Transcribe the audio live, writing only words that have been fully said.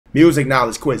Music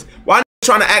knowledge quiz. Why you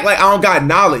trying to act like I don't got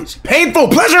knowledge? Painful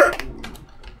pleasure.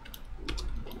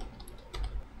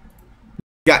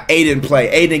 Got Aiden play.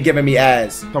 Aiden giving me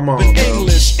ass. Come on, bro.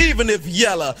 English, even if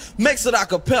yella makes it a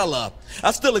cappella,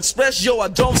 I still express, yo, I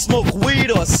don't smoke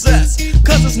weed or cess.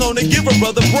 Cause it's known to give a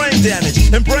brother brain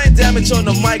damage. And brain damage on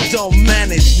the mic don't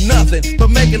manage nothing but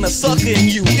making a sucker in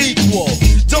you equal.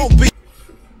 Don't be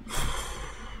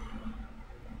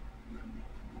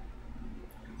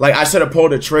like, I should have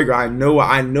pulled the trigger. I knew what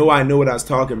I was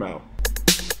talking about.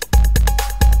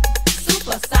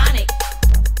 Supersonic.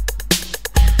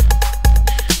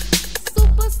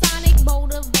 Supersonic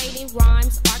motivating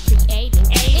rhymes are creating.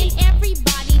 And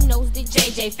everybody knows that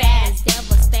JJ Fast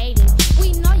devastating.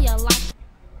 We know you like.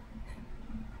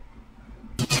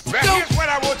 Here's what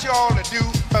I want you all to do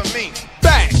for me.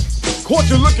 Bang! Caught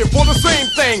you looking for the same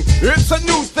thing. It's a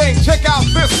new thing. Check out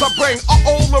this I bring.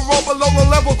 The roll below the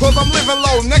level, cause I'm living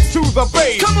low next to the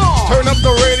base. Come on! Turn up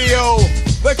the radio.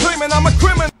 They're claiming I'm a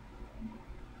criminal.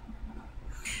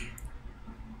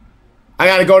 I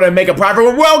gotta go there and make a private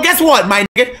one. Well, guess what, my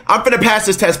nigga? I'm finna pass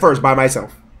this test first by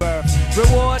myself.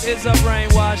 Reward is a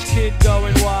brainwashed kid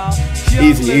going wild.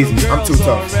 Easy, easy. I'm too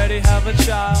tough. Already have a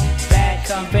child. Bad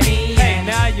company. Hey,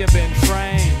 now you've been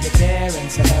framed. Your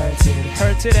parents are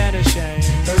Hurted and ashamed.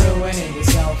 for ruining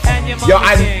yourself. And your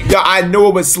mama king. I knew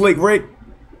it was Slick Rick,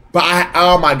 but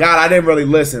oh my God, I didn't really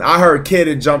listen. I heard Kid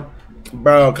and Jump.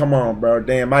 Bro, come on, bro.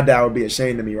 Damn, my dad would be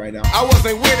ashamed of me right now. I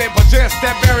wasn't with it, but just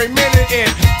that very minute it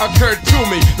occurred to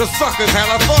me. The suckers had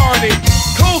authority.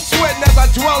 Cold sweating as I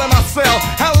dwell in my cell.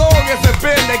 How long has it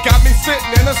been? They got me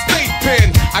sitting in a state pen.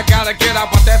 I gotta get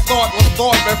out, but that thought was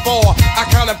thought before. I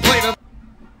contemplated.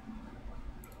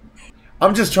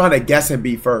 I'm just trying to guess and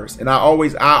be first, and I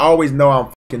always know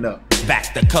I'm fucking up.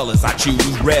 back the colors I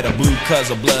choose, red or blue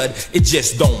cause of blood. It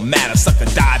just don't matter. Sucker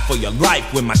died for your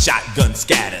life when my shotgun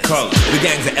scatters. Colors. The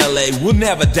gangs of LA will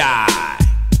never die.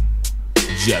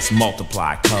 Just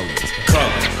multiply colors.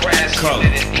 Colors.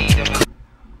 Colors.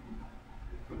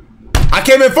 I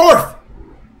came in fourth.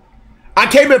 I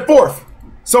came in fourth.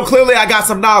 So clearly I got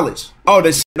some knowledge. Oh,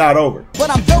 this shit not over. But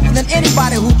I'm doper than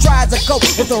anybody who tries to cope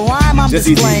with the rhyme I'm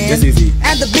displaying. Just easy.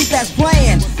 And the beat that's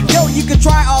playing. Yo, you can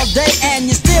try all day and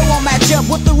you still won't match up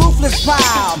with the ruthless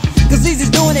pile. Cause Easy's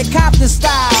doing it Compton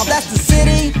style. That's the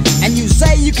city. And you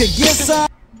say you could get some.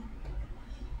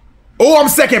 Oh, I'm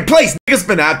second place. Niggas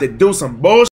finna have to do some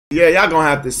bullshit. Yeah, y'all gonna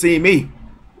have to see me.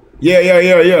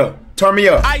 Yeah. Turn me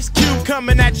up. Ice Cube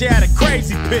coming at you at a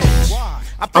crazy pitch.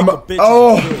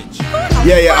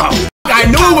 Yeah. I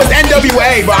knew it was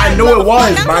NWA, but I knew it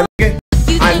was, my nigga.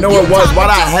 I knew it was. Why'd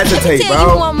I hesitate,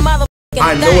 bro?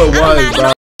 I knew it was,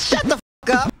 bro. Shut the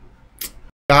fuck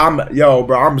up. Yo,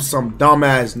 bro, I'm some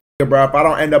dumbass nigga, bro. If I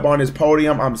don't end up on this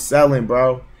podium, I'm selling,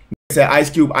 bro. He said Ice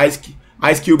Cube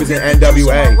is in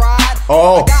NWA.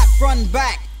 Oh. I got front and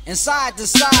back and side to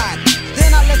side.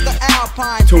 Then I let the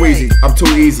Alpine Too play. easy. I'm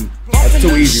too easy. That's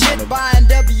too easy, man.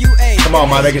 Come on,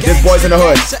 my nigga. This boy's in the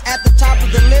hood.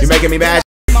 You making me mad?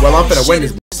 Well, I'm finna win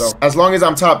this, so as long as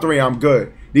I'm top 3, I'm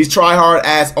good. These try-hard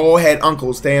ass old-head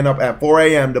uncles staying up at 4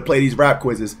 a.m. to play these rap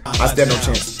quizzes, I stand no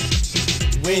chance.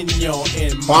 When you're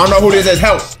in I don't know who this is.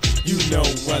 Help. You know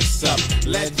what's up.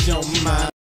 Let your mind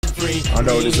free. I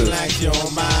know what this is. Relax your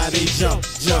body. Jump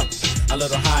a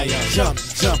little higher. Jump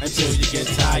until you get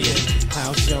tired.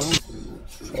 How's your...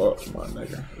 Fuck, my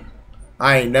nigga.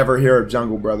 I ain't never hear of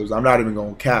Jungle Brothers. I'm not even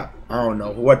gonna cap. I don't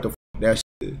know what the f that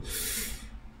shit is.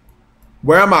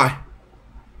 Where am I?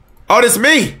 Oh, this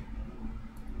me.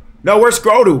 No, where's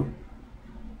Scrotu?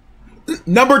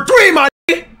 Number 3, my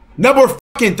nigga. Number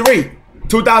fucking 3.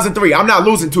 2003. I'm not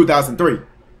losing 2003.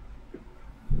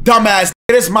 Dumbass.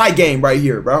 This is my game right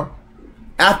here, bro.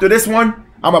 After this one,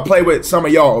 I'm gonna play with some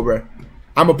of y'all, bro.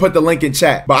 I'm gonna put the link in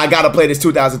chat, but I gotta play this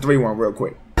 2003 one real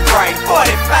quick. Right,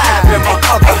 45 in my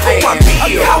other hand.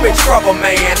 I'm in trouble,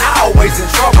 man. I always in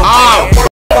trouble, man.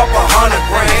 Up 100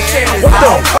 grand. What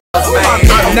the?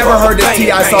 I've never heard this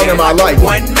T.I. song in my life.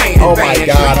 Oh my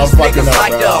god, I'm fucking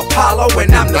up,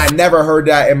 bro. I never heard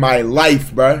that in my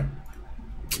life, bro.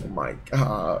 Oh my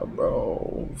god,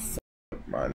 bro. Fuck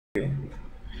my nigga.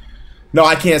 No,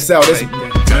 I can't sell this.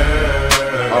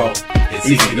 Oh,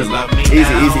 easy. Easy, man.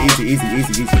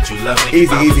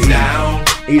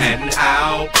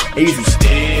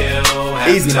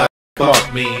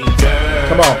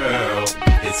 Come on.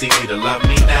 It's easy to love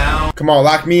me now. Come on,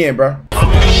 lock me in, bro.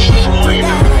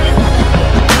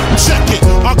 Check it.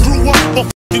 I grew up a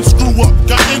fucking screw up.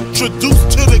 Got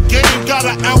introduced to the game. Got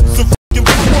an ounce of fucking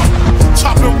up.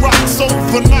 Chopping rocks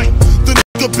overnight. The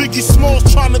nigga Biggie Smalls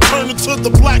trying to turn into the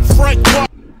Black Frank.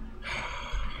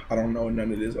 I don't know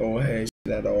none of this old head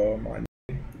shit at all, my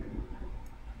nigga.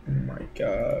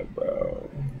 God, bro.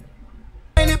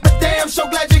 But damn, so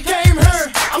glad you came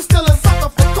here. I'm still a sucker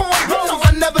for cornrows, so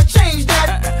I never changed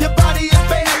that. Your body is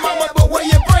baby mama, but where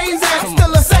your brains at?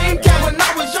 Still the same cat when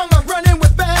I was young, I'm running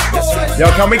with bad boys. Yo,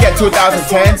 can we get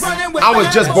 2010s? I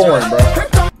was just born, bro.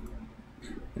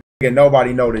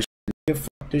 Nobody know this shit.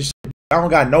 Fuck this shit. I don't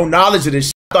got no knowledge of this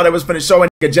shit. I thought it was finna show a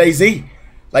nigga Jay-Z.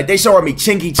 Like they showing me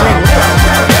chinky ching.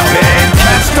 Man,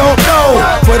 cats don't know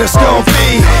what it's gonna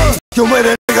be. You with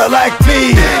a nigga like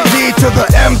me. D to the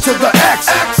M to the X.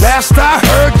 Last I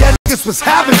heard, that niggas was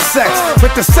having sex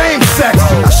with the same sex.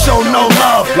 I show no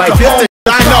love. Like this,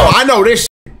 I know this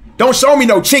shit. Don't show me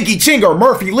no Chinky Ching or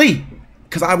Murphy Lee,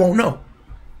 cause I won't know.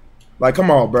 Like, come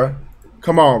on, bro.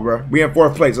 Come on, bro. We in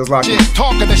 4th place. Let's lock it.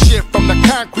 Talking the shit from the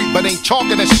concrete, but ain't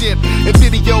talking the shit. And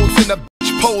videos in the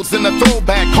bitch pose in the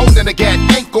throwback, holding the gat,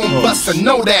 ain't gon' bust to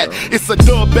know that. It's a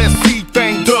dub SC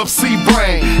thing, dub C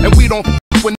brain, and we don't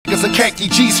with niggas a khaki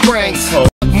G strings.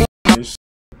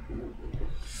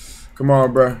 Come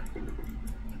on, bro.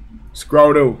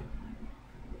 Scroll to.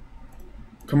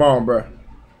 Come on, bro.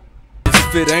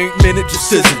 If it ain't minute,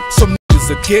 just isn't. Some niggas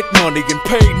will get money and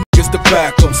pay niggas to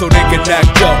back them so they can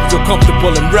act up, feel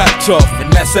comfortable and rap tough,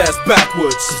 and that's ass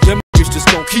backwards. Cause them niggas just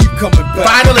gon' keep coming back.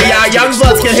 Finally, y'all young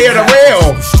bloods can hear the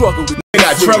real. Struggle with they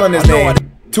got Trill in his name.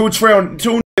 Two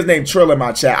niggas named Trill in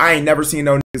my chat. I ain't never seen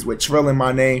no niggas with Trill in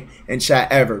my name in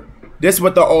chat ever. This is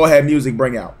what the old head music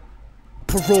bring out.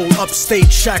 Parole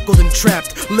upstate, shackled and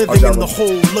trapped, living in the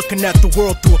hole, looking at the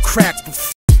world through a crack. But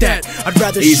f that, I'd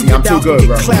rather shoot it out than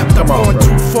get clapped. I'm going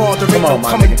too far, there ain't no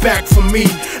coming back for me.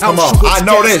 Come on, I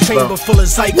know this, bro.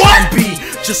 What?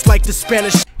 Just like the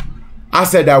Spanish. I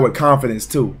said that with confidence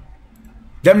too.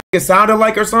 Them niggas sounded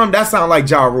like or something. That sound like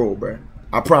Ja Rule, bro.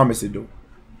 I promise it do.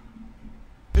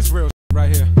 It's real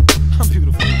right here. I'm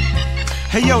beautiful.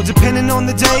 Hey yo, depending on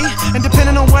the day and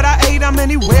depending on what I ate, I'm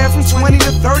anywhere from 20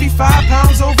 to 35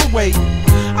 pounds overweight.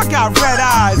 I got red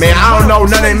eyes. Man, I don't know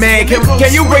nothing, man.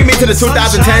 Can you bring me to the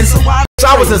 2010s?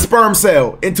 I was a sperm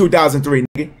cell in 2003,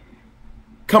 nigga.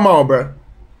 Come on, bro.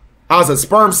 I was a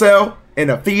sperm cell and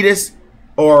a fetus,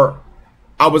 or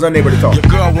I was unable to talk.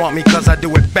 Your girl want me cause I do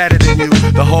it better than you.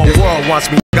 The whole world wants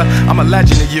me, nigga. I'm a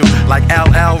legend to you. Like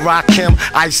LL, Rakim,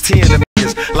 Ice-T and them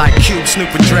niggas. Like Cube, Snoop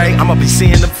and Dre, I'ma be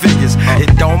seeing the figures.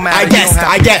 It don't matter.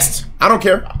 I guessed. I don't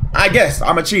care. I guess.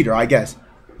 I'm a cheater, I guess.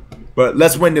 But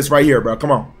let's win this right here, bro.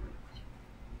 Come on.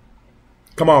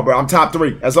 Come on, bro. I'm top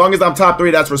 3. As long as I'm top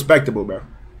 3, that's respectable, bro.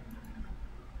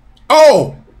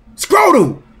 Oh!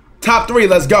 Scrotal! Top 3,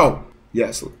 let's go.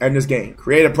 Yes, end this game.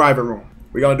 Create a private room.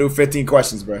 We're gonna do 15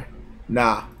 questions, bro.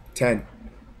 Nah, 10.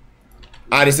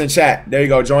 Alright, it's in chat. There you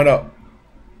go. Join up.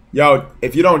 Yo,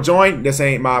 if you don't join, this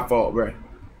ain't my fault, bro.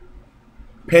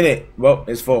 Pin it. Well,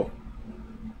 it's full.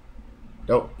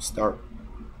 Nope. Start.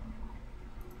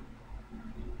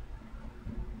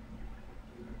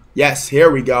 Yes, here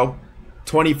we go.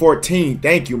 2014.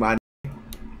 Thank you, my nigga.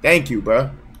 Thank you,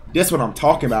 bro. This what I'm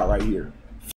talking about right here.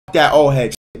 Fuck that old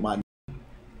head shit, my nigga.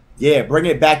 Yeah, bring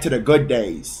it back to the good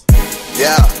days.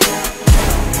 Yeah.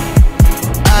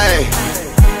 Hey.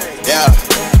 Yeah.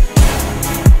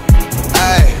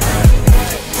 Hey.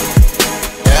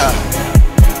 Yeah.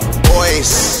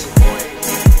 Boys.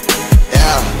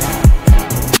 Yeah.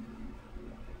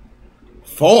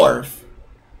 4th?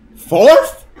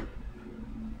 4th?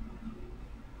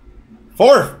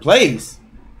 4th place.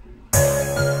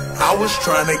 I was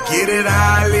trying to get it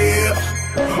how I live.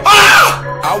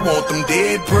 Ah! I want them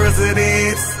dead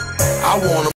presidents. I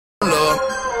want them up,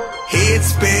 head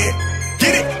spin.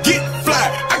 Get it, get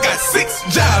fly. I got 6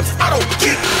 jobs. I don't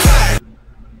get tired.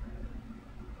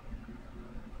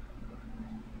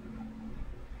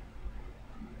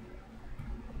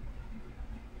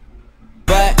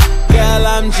 But girl,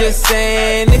 I'm just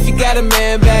saying, if you got a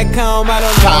man back home, I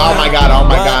don't know. Oh my god, oh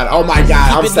my god, oh my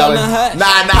god, I'm selling.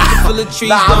 Nah,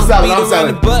 I'm selling.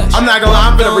 I'm not gonna lie,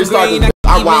 I'm gonna restart this.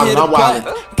 I'm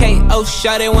wildin'. KO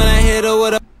shot it when I hit her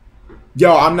with a.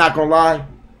 Yo, I'm not gonna lie.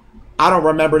 I don't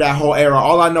remember that whole era.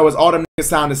 All I know is all them niggas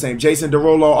sound the same. Jason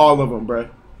Derulo, all of them, bruh.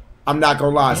 I'm not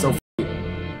gonna lie. So,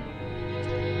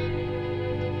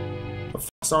 what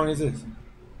song is this?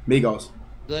 Migos.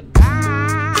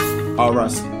 Goodbye. Oh,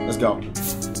 Russ. Let's go.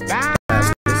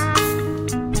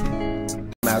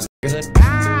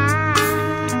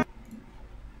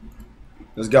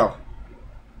 Let's go.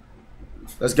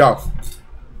 Let's go.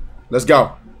 Let's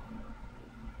go.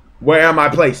 Where am I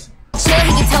placed? He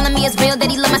keep telling me it's real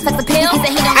that he love my sex appeal. He said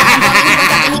he don't like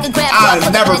me, he can grab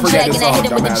I'll never forget this song, hit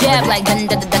it with a jab like dun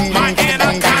dun dun dun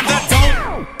dun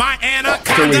dun.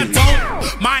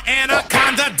 My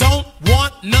anaconda don't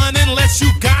want none unless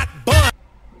you got butt.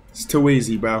 It's too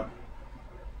easy, bro.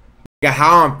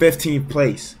 How I'm 15th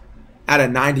place out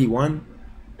of 91?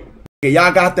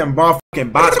 Y'all got them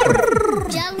motherfucking bots.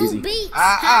 Easy.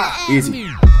 Easy.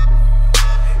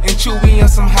 And Chewy on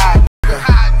some hot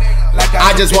nigga. Like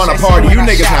I just want to party. You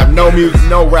niggas have no music,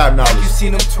 no rap knowledge. You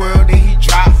seen him twirl, then he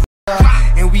drop.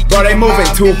 And we bro, they moving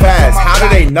too fast. How do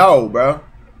they know, bro?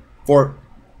 For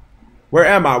where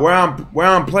am I? Where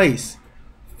I'm place?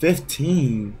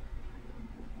 15.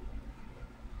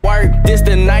 Work this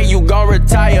the night you gon'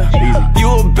 retire.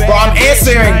 You a bad bro, I'm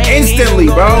answering instantly,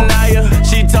 bro.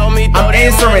 She told me I'm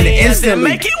answering instantly.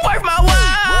 Make it worth my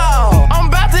while. I'm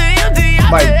about to empty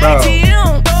out like, the bro.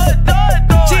 ATM.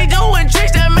 She doing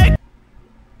tricks that make.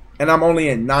 And I'm only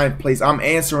in 9th place. I'm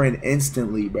answering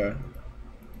instantly, bro.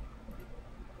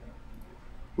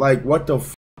 Like, what the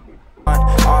f?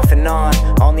 Off and on,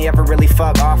 only ever really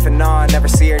fuck off and on. Never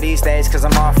see her these days cause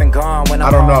I'm off and gone. When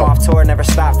I'm off tour, never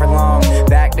stop for long.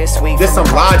 Back this week, this some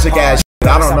logic ass shit.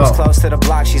 I don't know. Close to the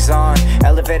block she's on.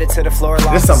 Elevated to the floor.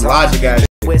 This some logic ass shit.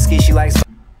 Whiskey she likes.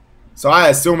 So I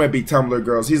assume it be Tumblr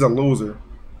Girls. He's a loser.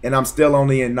 And I'm still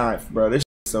only in 9th, bro. This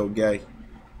shit's so gay.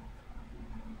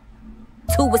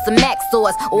 Two with some max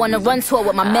stores or on a run tour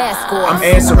with my mask on. I'm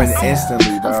answering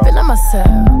instantly, bro. I'm feeling myself.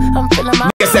 I'm feeling my.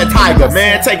 Nigga said Tiger,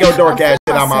 man. Take your dork ass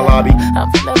shit out my lobby. I'm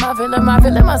feeling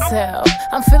myself.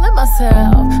 I'm feeling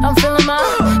myself. I'm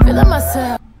feeling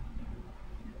myself.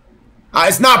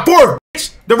 It's not 4th,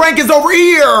 bitch. The rank is over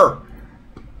here.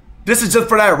 This is just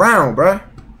for that round, bro.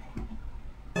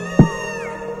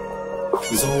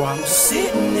 So I'm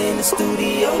sitting in the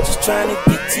studio just trying to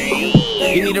get to you.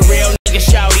 You need a real nigga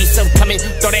shouty, so come and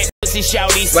throw that pussy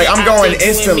shouty. Like I'm going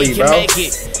instantly, bro.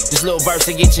 This little verse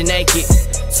to get you naked.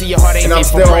 See your heart ain't. And I'm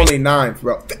still only 9th,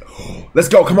 bro. Let's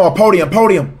go. Come on, podium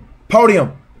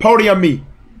me.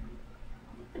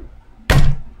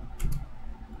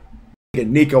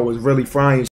 Nico was really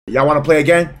frying. Y'all want to play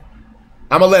again?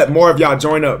 I'm gonna let more of y'all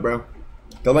join up, bro.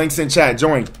 The link's in chat.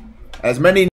 Join. As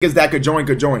many niggas that could join.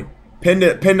 Pin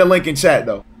the link in chat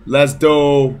though. Let's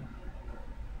do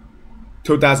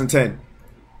 2010.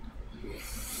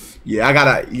 Yeah, I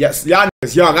gotta. Yes, y'all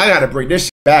niggas young. I gotta bring this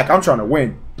shit back. I'm trying to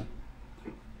win.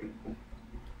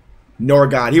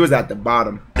 Norgod, he was at the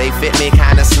bottom. They fit me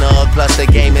kinda snug, plus the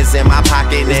game is in my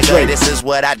pocket, nigga. This is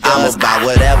what I do. I'm about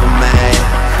whatever, man.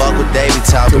 Fuck what they be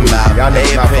talking about.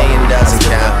 Their opinion doesn't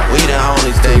count. We the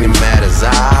only thing that matters.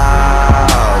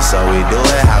 Oh, so we do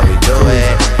it how we do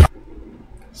it.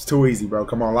 It's too easy, bro.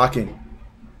 Come on, lock in.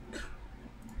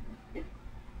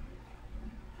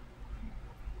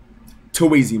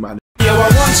 Too easy, man. Yo,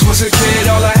 I once was a kid,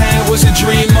 all I had was a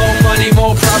dream. More money,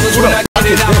 more problems. When I got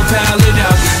it, I'ma pile it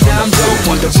out. Now I'm dope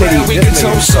on the bread, we can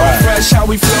toast so fresh. How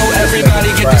we flow, everybody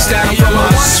get this down. Yo,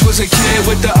 I once was a kid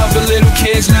with the other little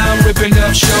kids. Now I'm ripping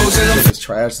up shows and I'm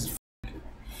trash.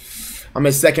 I'm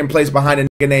in 2nd place behind a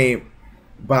nigga named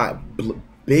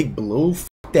Big Blue.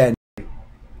 Fuck that.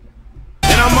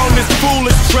 I'm on this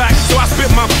foolish track, so I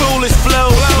spit my foolish flow.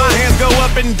 My hands go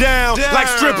up and down like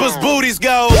strippers' booties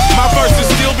go. My verses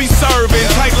still be serving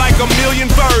tight like a million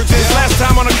virgins. Last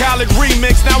time on a college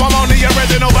remix, now I'm on the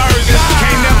original version.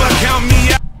 Can't never count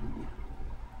me out.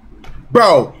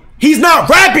 Bro, he's not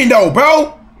rapping though,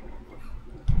 bro.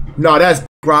 No, that's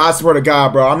bro. I swear to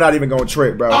God, bro. I'm not even gonna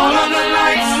trick, bro.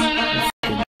 I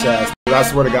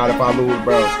swear to God, if I lose,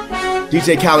 bro,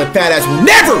 DJ Khaled fat ass will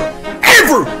never,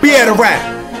 ever be able to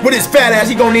rap. With his fat ass,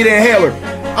 he gonna need an inhaler.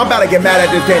 I'm about to get mad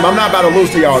at this game. I'm not about to lose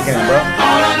to y'all again, bro.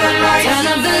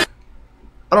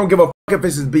 I don't give a fuck if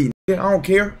this is beat. I don't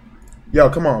care. Yo,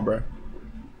 come on, bro.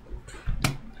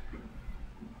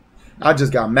 I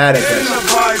just got mad at that shit.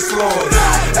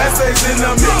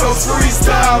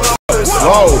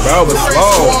 Slow, bro, but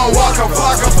slow.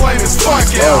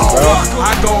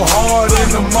 I go hard in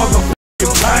the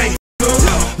motherfucking paint.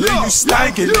 Leave you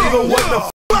stankin', nigga. What the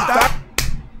fuck?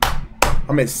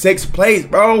 I'm in 6th place,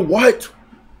 bro. What?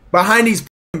 Behind these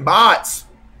bots.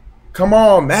 Come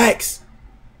on, Max.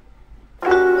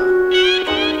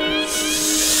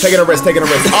 Taking a risk.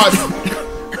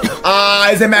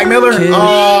 Is it Mac Miller?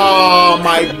 Oh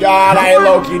my God, I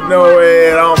low-key knew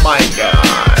it. Oh my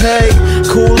God. Hey,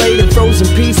 Kool-Aid and frozen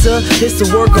pizza. It's the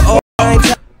work of all time.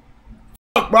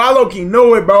 Fuck, bro, I low-key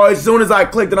knew it, bro. As soon as I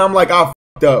clicked it, I'm like, I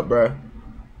fucked up, bro.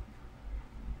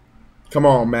 Come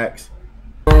on, Max.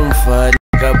 Soon for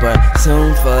nigga, but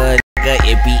soon for nigga,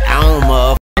 it be on,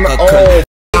 motherfucker. Oh,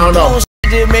 I don't know.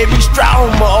 It made me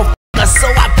strong, motherfucker. So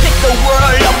I pick the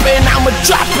world up and I'ma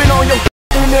drop it on your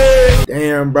head.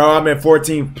 Damn, bro, I'm in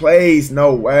 14th place.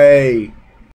 No way.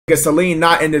 Cause Celine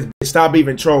not in this bitch. Stop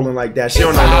even trolling like that. She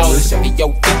don't know this.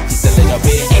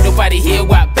 Ain't nobody here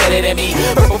what better than me.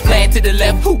 Purple flag to the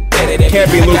left, who better than me?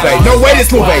 Can't be Lupe. No way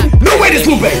this Lupe. No way this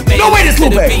Lupe. No way this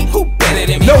Lupe.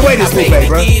 No way this Lupe,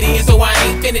 bro. So I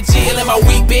ain't finna chill and my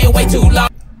week been way too long.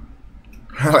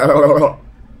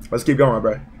 Let's keep going,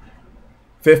 bro.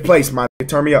 5th place, my nigga.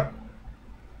 Turn me up.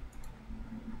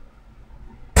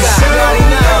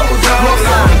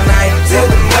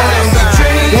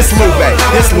 This Lupe.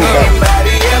 This Lupe.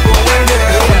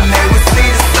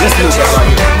 This Lupe right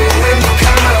here.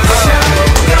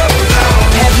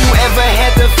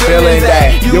 Feeling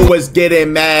that you was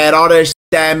getting mad. All the shit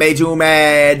that made you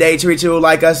mad. They treat you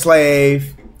like a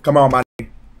slave. Come on, my nigga.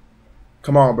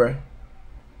 Come on, bro.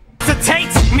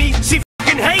 Me, she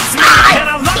fucking hates me. And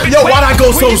I love it. Yo, why'd I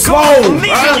go so slow?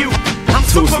 I'm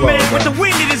Too Superman slow, with the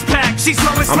wind in his back. She's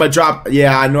slow as I'ma drop.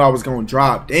 Yeah, I knew I was gonna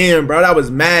drop. Damn, bro, that was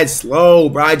mad slow,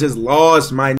 bro. I just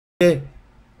lost my nigga.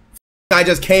 I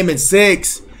just came in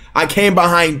 6. I came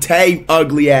behind Tay,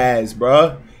 ugly ass,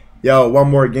 bro. Yo, one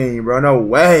more game, bro. No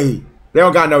way. They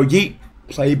don't got no yeet.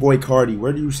 Playboy Cardi.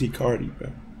 Where do you see Cardi,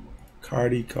 bro?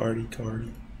 Cardi.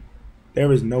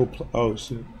 There is no. Oh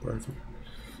shit, perfect.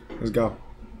 Let's go.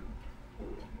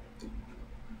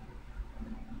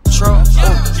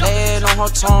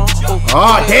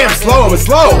 Oh, damn, slow. It was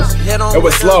slow. It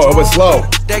was slow. It was slow.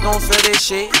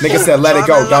 Nigga said, let it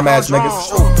go, dumbass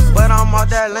niggas. But I'm out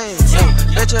that lane.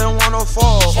 Bitch, I wanna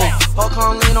fall. Her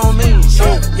come lean on me.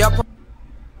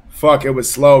 Fuck, it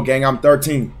was slow, gang. I'm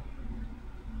 13.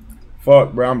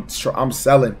 Fuck, bro. I'm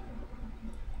selling.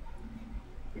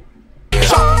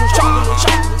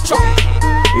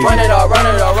 Run it all, run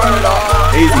it all, run it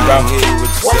all. Easy, bro.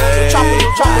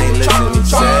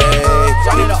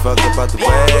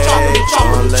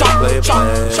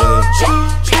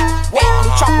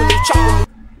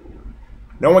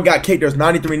 No one got kicked. There's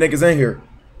 93 niggas in here.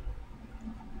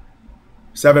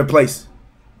 7th place.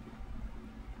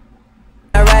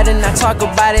 I ride and I talk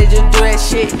about it, just do that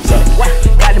shit.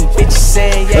 Got them bitches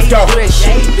saying, yeah, you do that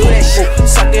shit, do that shit.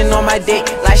 Sucking on my dick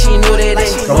like she knew that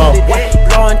it. Come on.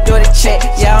 Blowing through the check,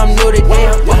 yeah, I'm new to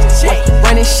that.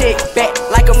 Running shit back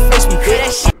like a frisbee, do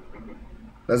that shit.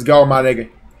 Let's go, my nigga.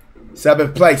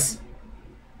 7th place.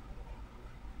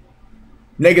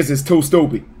 Niggas is too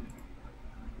stupid.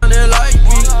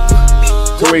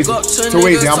 Too easy. Too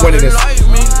easy. I'm winning this.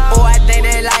 Oh, I think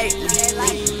they like me.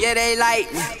 Yeah, they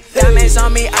like me. Diamonds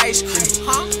on me, ice cream.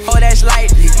 Oh, that's light.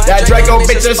 That Draco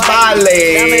bitch is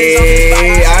Smiley.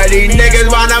 All these niggas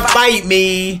wanna fight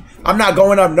me. I'm not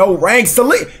going up no rank.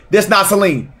 Celine. This not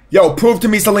Celine. Yo, prove to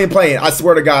me Celine playing. I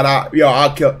swear to God,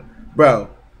 I'll kill. Bro.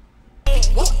 I'm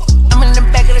in the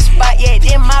back of the spot, yeah,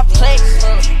 in my place.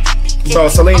 Bro,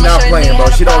 Celine not playing, bro.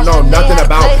 She don't know nothing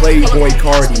about Playboy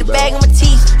Cardi, bro.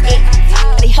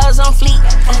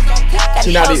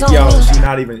 She not even, yo, she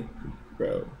not even,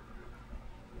 bro.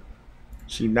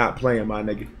 She not playing, my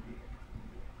nigga.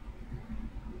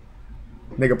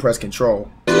 Nigga press control.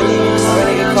 Easy,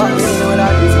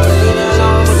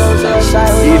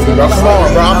 bro. Come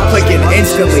on, bro. I'm clicking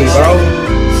instantly, bro.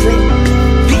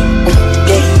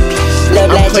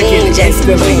 I'm clicking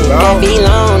instantly, bro.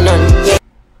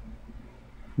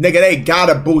 Nigga, they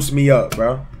gotta boost me up,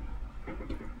 bro.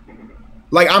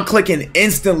 Like, I'm clicking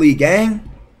instantly, gang.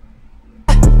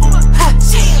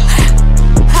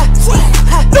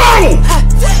 No!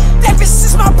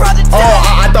 Oh,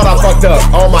 I thought I fucked up.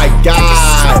 Oh my God.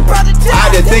 I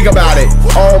had to think about it.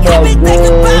 Oh my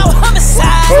God.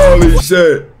 Holy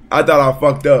shit. I thought I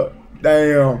fucked up.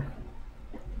 Damn.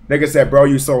 Nigga said, bro,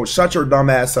 you sold. Shut your dumb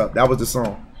ass up. That was the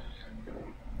song.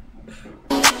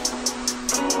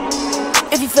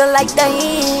 If you feel like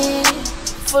dying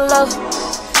for love,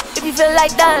 if you feel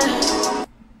like dying.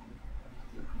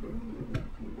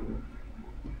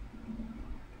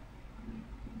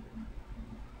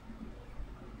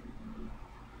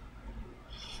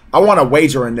 I want to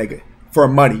wager a nigga for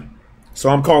money. So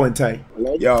I'm calling Tay.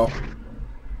 Yo.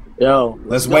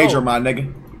 Let's wager, my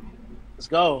nigga. Let's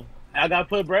go. I got to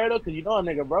put bread up because you know a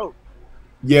nigga broke.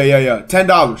 Yeah. $10.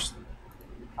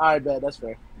 All right, bet. That's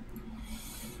fair.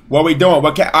 What we doing?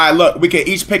 All right, look. We can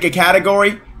each pick a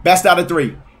category. Best out of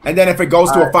 3. And then if it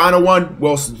goes to a final one,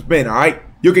 we'll spin, all right?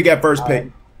 You can get first pick.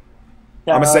 I'm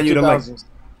going to send you the link.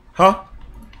 Huh?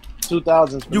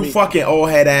 2000s. You fucking old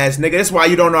head ass nigga. That's why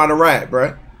you don't know how to rap,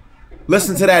 bruh.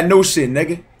 Listen to that new shit,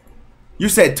 nigga. You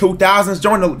said 2000s.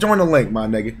 Join the link, my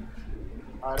nigga.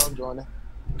 All right, I'm joining.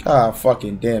 God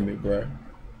fucking damn it, bruh.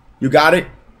 You got it?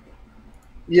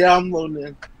 Yeah, I'm loading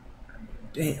in.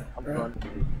 Damn, bro.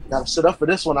 Gotta sit up for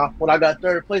this one. When I got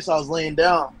 3rd place, I was laying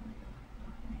down.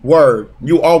 Word.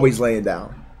 You always laying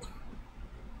down.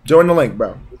 Join the link,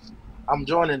 bro. I'm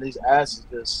joining these asses.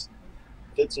 Just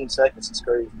 15 seconds. It's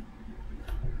crazy.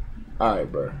 All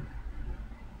right, bro.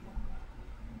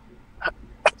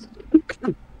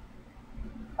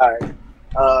 All right.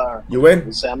 You win?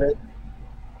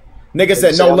 Nigga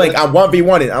said no link. I'm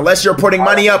 1v1ing. Unless you're putting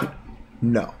money up.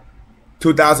 No.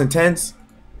 2010s?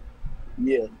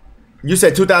 Yeah. You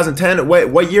said 2010?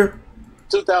 What year?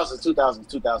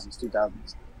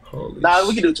 2000s. Holy Nah,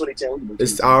 we can do 2010. We can do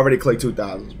 2010. I already clicked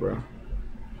 2000s, bro.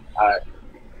 All right.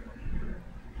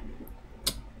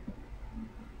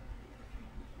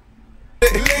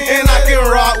 And I can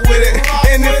rock with it.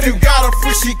 And if you got a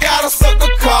free, she got a sucker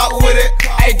caught with it.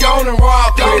 Hey, go and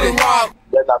rock with it.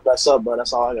 Better not mess up, bro.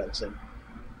 That's all I gotta say.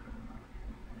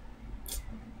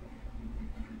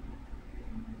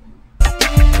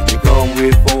 You come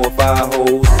with 4 or 5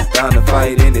 hoes, down to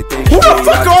fight anything. Who the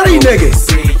fuck are these niggas?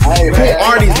 Who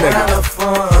are these niggas?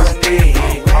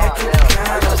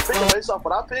 Based off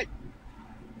what I picked.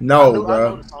 No,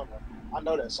 bro. I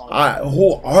know that song.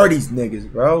 Who are these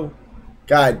niggas, bro?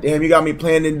 God damn, you got me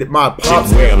playing in my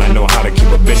pops. Well, I know how to keep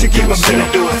a bitch, keep a sinner.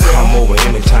 Come over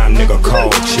anytime, nigga, call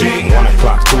chick. 1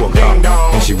 o'clock, 2 o'clock,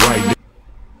 and she right there.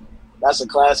 That's a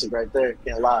classic right there.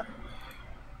 Can't lie.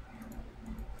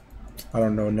 I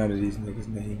don't know none of these niggas'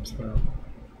 names, bro.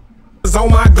 On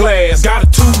my glass, got a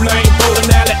 2-lane bowling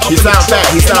alley. He sound fat.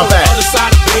 He sound fat.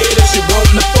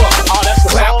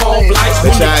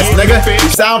 Bitch ass nigga. He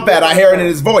sound fat. I hear it in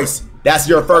his voice. That's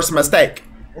your first mistake.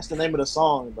 That's the name of the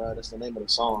song, bro. That's the name of the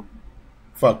song.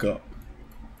 Fuck up.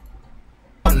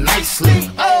 Nicely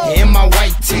in my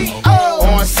white tee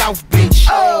on South Beach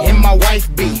in my wife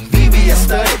beat VVS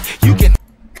studded. You can.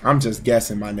 I'm just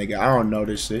guessing, my nigga. I don't know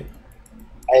this shit.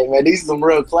 Hey man, these are some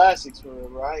real classics for me,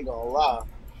 bro. I ain't gonna lie.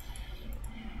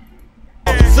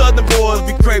 Southern boys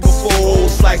be craving for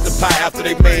slice of pie after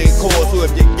they main course. So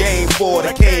if you game for it,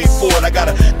 I came for it. I got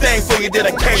a thing for you that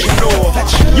I can't ignore.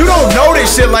 You don't know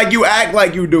this shit like you act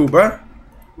like you do, bro.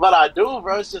 But I do,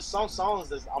 bro. It's just some songs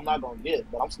that I'm not gonna get,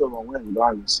 but I'm still gonna win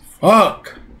regardless.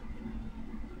 Fuck.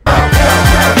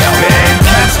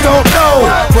 Cats don't know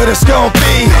what it's gonna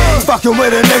be. Fucking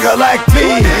with a nigga like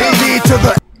me. Lead to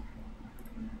the.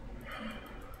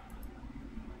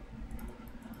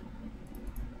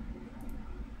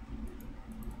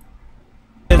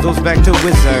 Goes back to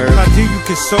Wizard. How do you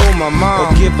console my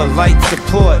mom or give her light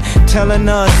support? Telling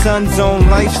her son's on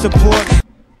life support.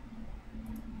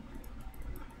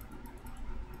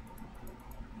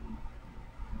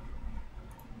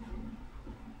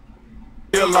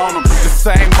 Still on them, the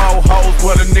same old hoes,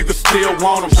 but a nigga still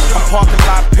want them. I'm parking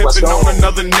lot pimping on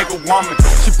another nigga woman.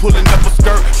 She pulling up a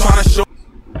skirt, trying to show.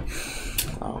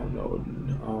 I don't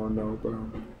know,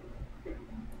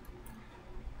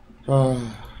 bro.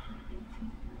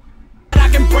 I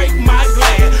can break my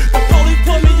glass. The police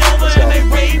pull me over and they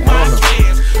raid my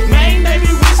cash. Man, they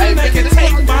be wishing they could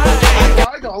take my ass. I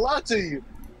ain't gonna lie to you.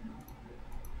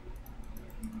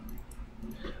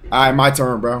 Alright, my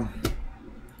turn, bro.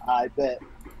 I bet.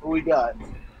 Who we got?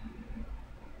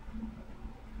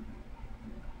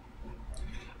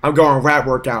 I'm going rap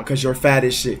workout because you're fat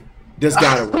as shit. This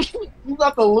gotta work. You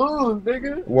got to lose,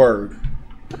 nigga. Word.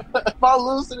 If I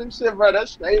lose to this shit, bro,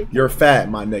 that's shameful. You're fat,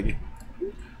 my nigga.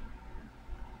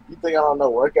 You think I don't know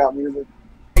workout music?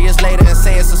 Years later and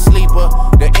say it's a sleeper.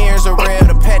 The ears are real,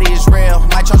 the petty is real.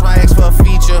 Might charge my ex for a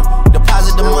feature.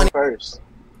 Deposit the money first.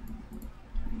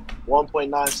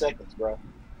 1.9 seconds, bro.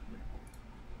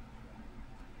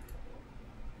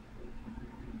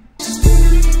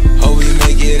 Hope we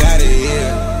make it out of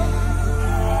here.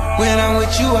 When I'm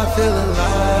with you, I feel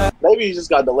alive. Maybe you just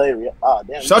got delayed. Ah,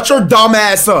 damn. Shut your dumb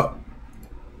ass up.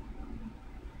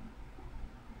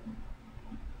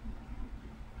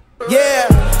 Yeah,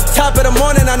 top of the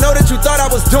morning, I know that you thought I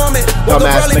was dormant. Woke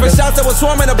up early for shots that was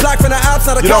swarming the block from the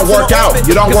outside. You don't work out.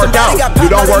 You don't work out. You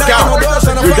don't work out.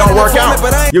 You don't work out.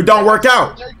 You don't work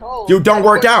out. You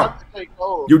don't work out.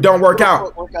 You don't work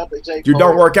out. You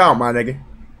don't work out, my nigga.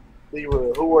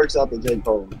 Who works out the J.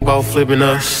 Cole? Ball flipping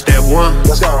up. Step 1,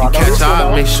 you catch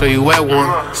out, make sure you wet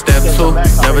one. Step 2,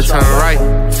 never turn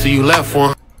right, so you left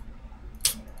one.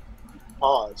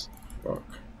 Pause. Fuck.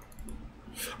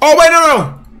 Oh wait,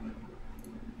 no.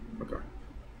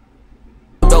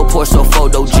 Dope Porsche,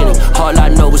 photogenic. All I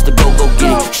know is to go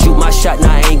get it. Shoot my shot,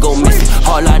 now I ain't gon' miss it.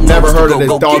 All I know Never is heard to of this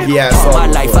go doggy get it. ass song. My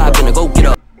life, I've been to go get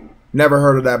up. Never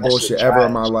heard of that bullshit ever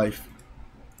in my life.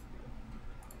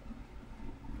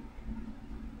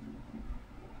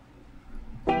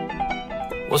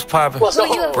 What's poppin'?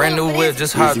 Brand new whip,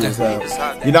 just hopped in.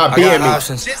 You're not being me.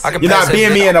 You're not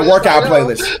being me in a workout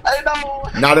playlist.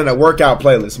 Not in a workout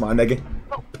playlist, my nigga.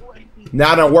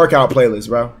 Not in a workout playlist,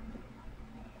 bro.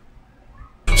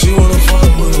 She wanna fuck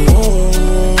with a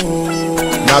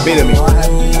Not beating me.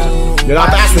 You're not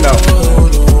fast enough.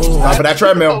 Not for that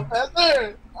treadmill.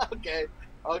 Okay.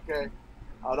 Okay.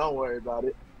 Oh, don't worry about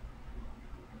it.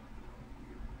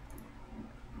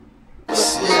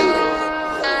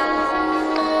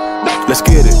 Let's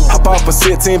get it. Hop off a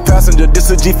 16 passenger. This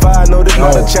a G5, no, this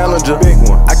not a Challenger. Big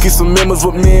one. I keep some members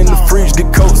with me in the fridge.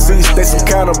 Get coat seats, they some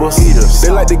cannibals. Eaters. They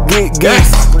like to get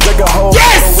gas. Like a whole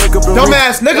wake up and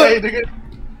dumbass nigga.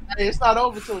 Hey, it's not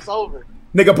over till it's over.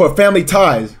 Nigga put family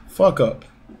ties. Fuck up.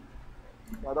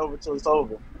 It's not over till it's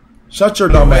over. Shut your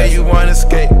dumb ass. You wanna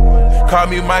escape? Call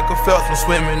me Michael Phelps from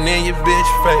swimming in your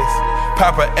bitch face.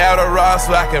 Pop an Adderall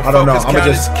so I can I don't know. focus. I'm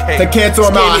just to cancel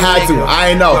him out. I had to. I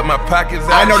ain't know. But my pockets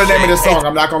I know the name of shape. this song.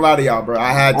 I'm not gonna lie to y'all, bro.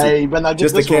 I had to Hey, you better not get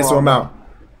just to this one cancel wrong, him out.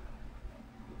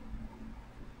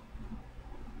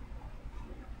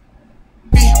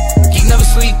 You never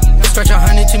sleep. Stretch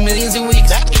 100 to millions in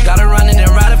weeks. Gotta run and then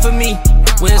ride it for me.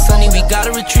 When it's sunny, we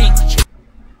gotta retreat.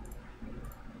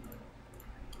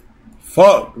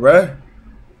 Fuck, bruh.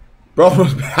 Bro.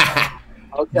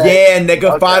 Okay. Yeah, nigga.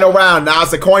 Okay. Final round. Now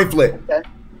it's a coin flip. Okay.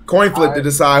 Coin flip to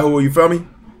decide who. You feel me?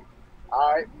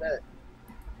 All right, bet.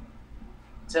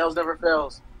 Tails never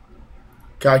fails.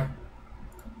 Okay.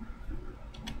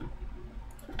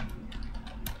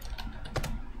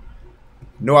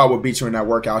 Knew I would beat you in that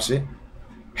workout shit.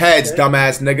 Heads,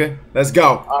 dumbass nigga. Let's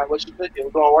go. All right, what you thinking?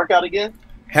 We're gonna work out again?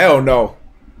 Hell no.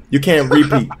 You can't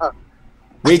repeat.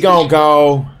 We gonna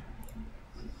go.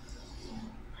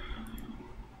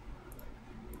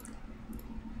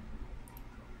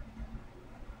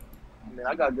 I mean,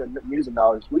 I got good music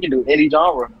knowledge. We can do any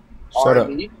genre. Shut up.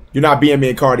 R&B. You're not being me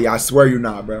and Cardi. I swear you're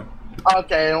not, bro.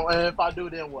 Okay, and if I do,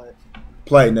 then what?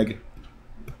 Play, nigga.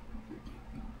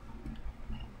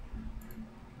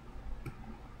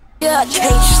 Yeah, I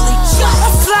can't sleep. I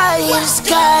fly in the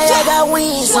sky, I got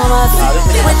wings on my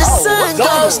feet. When the sun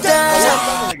goes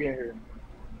down.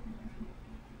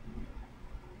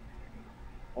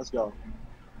 Let's go.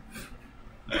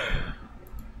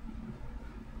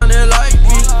 Like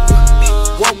me.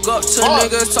 Woke up to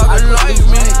niggas talking like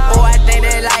me. Oh, I think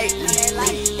they like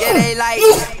me. Yeah, they like me.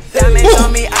 Diamonds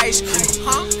on me, ice cream.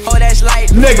 Oh, that's light.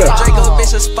 Nigga. Draco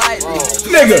bitch a spite me.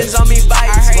 Nigga. Diamonds on me, bite.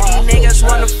 I heard these niggas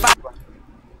wanna fight.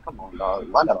 Come on, dog.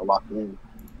 I gotta lock in.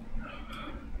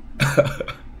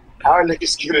 How are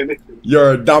niggas getting it?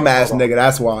 You're a dumbass nigga.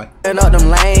 That's why. And up them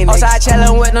lane niggas. Outside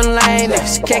chillin' with them lane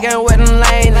niggas. Kickin' with them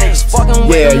lane niggas. Fucking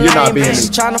with them you're not being me.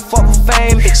 Tryna fuck with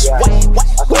fame, bitch.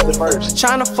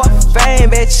 Tryna fuck with fame,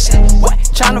 bitch.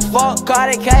 Tryna fuck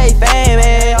Cardi K fame,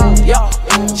 yo.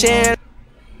 Chill.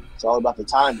 It's all about the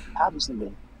time.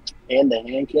 Obviously, and the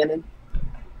hand cannon.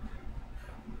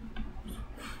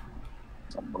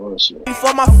 Some bullshit.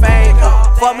 For my fame,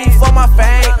 fuck me for my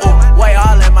fame. Way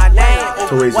all in my name.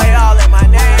 Way all in my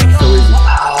name.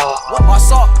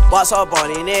 Boss up on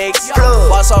these niggas.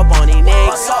 Boss up on these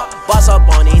niggas. Boss up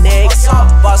on these niggas.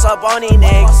 Boss up on these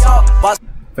niggas.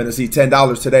 Finna see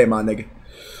 $10 today, my nigga.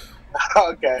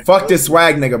 Okay. Fuck this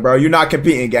swag, nigga, bro. You're not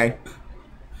competing, gang.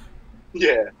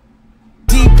 Yeah.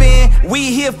 Deep in,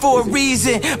 we here for a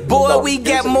reason. Boy, we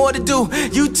got more to do.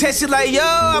 You text it like, yo,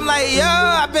 I'm like, yo,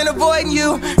 I've been avoiding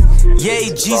you.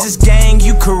 Yay, Jesus gang,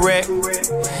 you correct.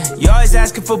 You always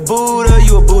asking for Buddha,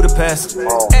 you a Budapest.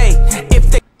 Hey, if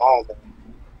they...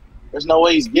 There's no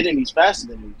way he's getting these faster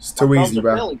than me. It's too easy,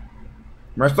 bro.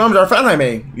 My thumbs are failing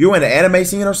me. You in the anime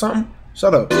scene or something?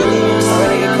 Shut up.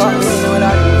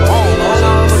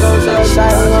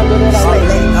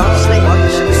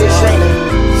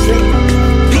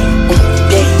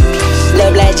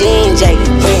 Love like jean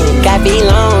jacket, got be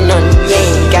long on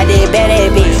it, got that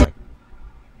bad bitch.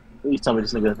 Please tell me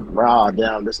this nigga raw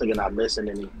down. This nigga not missing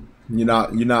any. You're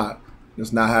not.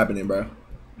 It's not happening, bro.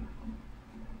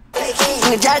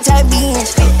 In the drop top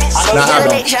beans, Not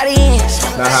happening. shot in.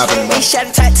 Not happening, bro. Bitch shot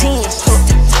a top 10.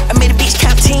 I made a bitch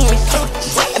count 10.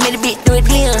 I made a bitch do it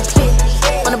then.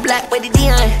 On the block with the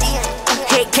Dion.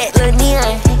 Head cat little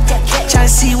neon. Tryna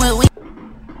see what we.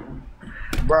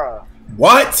 Bruh.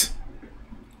 What?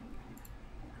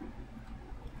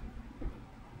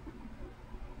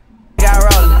 Got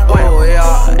rolling, oh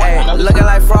yeah, hey, looking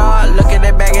like fraud, looking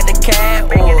at back at the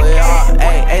cab, oh yeah,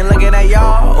 hey, ain't looking at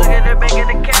y'all,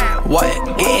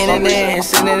 what, getting in there and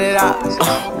sending it out,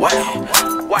 what,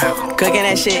 cooking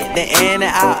that shit, then in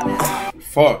and out.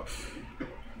 Fuck.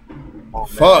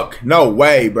 Fuck. No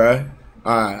way, bro.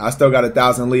 Alright, I still got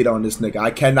 1,000 lead on this nigga.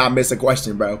 I cannot miss a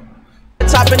question, bro.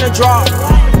 Top in the draw,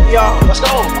 yo, let's go,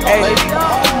 hey,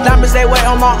 diamonds they wait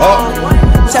on my arm,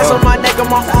 test on my neck on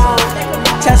my arm,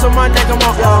 test on my neck on my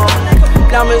arm,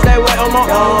 diamonds they wait on my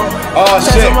arm,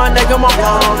 test on my neck on my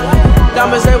arm.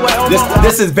 diamonds, they wet on my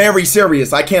This is very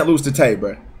serious. I can't lose to Tay,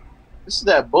 bro. This is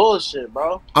that bullshit,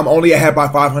 bro. I'm only ahead by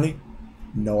 500.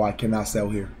 No, I cannot sell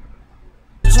here.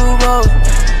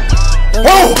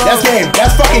 Oh, that's game.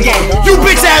 That's fucking game. You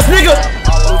bitch ass nigga.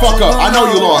 Fuck up. I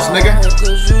know you lost, nigga.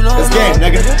 That's game,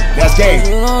 nigga. That's game.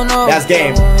 That's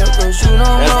game.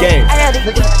 That's game.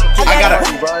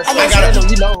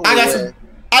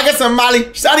 I got some Molly.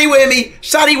 Shawty with me.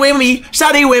 Shawty with me.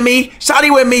 Shawty with me.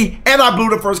 Shawty with me. And I blew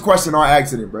the first question on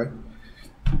accident, bro.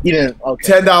 You didn't.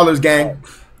 Okay. $10 gang.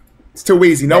 It's too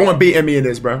easy. No one beating me in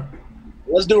this, bro.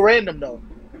 Let's do random though.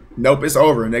 Nope, it's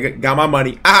over, nigga. Got my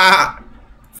money. Ah.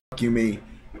 Fuck you, me.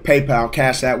 PayPal,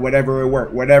 Cash App, whatever it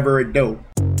work, whatever it do.